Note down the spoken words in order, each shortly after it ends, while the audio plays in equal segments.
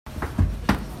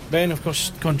Ben, of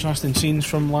course, contrasting scenes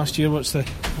from last year. What's the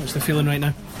feeling right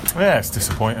now? Yeah, it's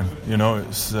disappointing.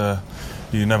 It's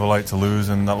you never like to lose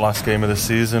in that last game of the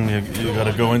season. You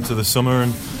got to go into the summer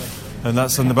and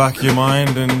that's in the back of your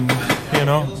mind. And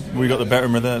we got the better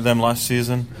of them last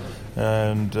season,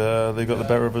 and they got the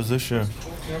better of us this year.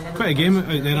 Quite a game out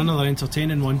there, another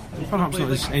entertaining one. Perhaps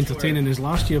not as entertaining as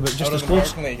last year, but just as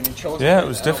close. Yeah, it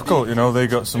was difficult. They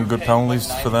got some good penalties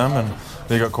for them, and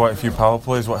they got quite a few power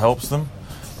plays, what helps them.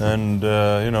 And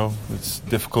it's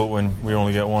difficult when we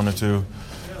only get one or two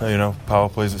power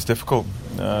plays. It's difficult.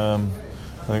 I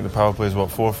think the power play is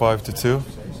 4-5-2,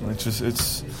 which is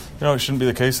it shouldn't be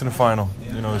the case in a final.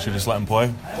 They should just let them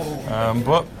play.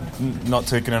 But not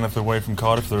taking anything away from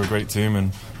Cardiff. They're a great team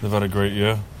and they've had a great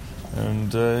year.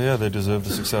 And they deserve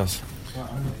the success.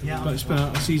 But it's been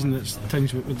a season that's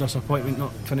tinged with disappointment,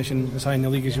 not finishing as high in the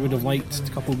league as you would have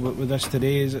liked, coupled with this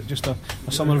today. Is it just a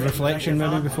summer of reflection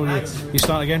maybe before you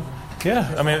start again?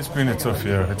 Yeah, I mean, it's been a tough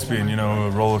year. It's been a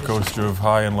roller coaster of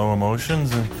high and low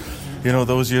emotions, and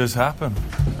those years happen.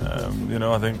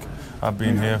 I think I've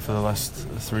been here for the last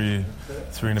three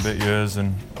and a bit years,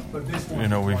 and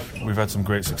we've had some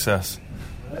great success.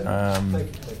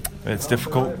 It's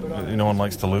difficult. No one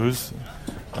likes to lose,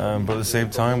 but at the same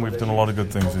time, we've done a lot of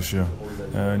good things this year,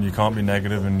 and you can't be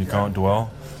negative and you can't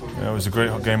dwell. It was a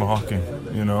great game of hockey,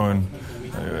 and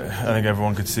I think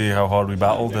everyone could see how hard we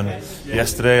battled. And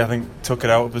yesterday, I think took it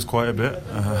out of us quite a bit.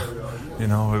 It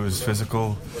was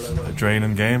physical, a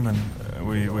draining game, and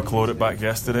we clawed it back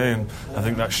yesterday. And I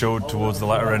think that showed towards the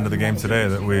latter end of the game today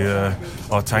that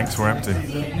our tanks were empty.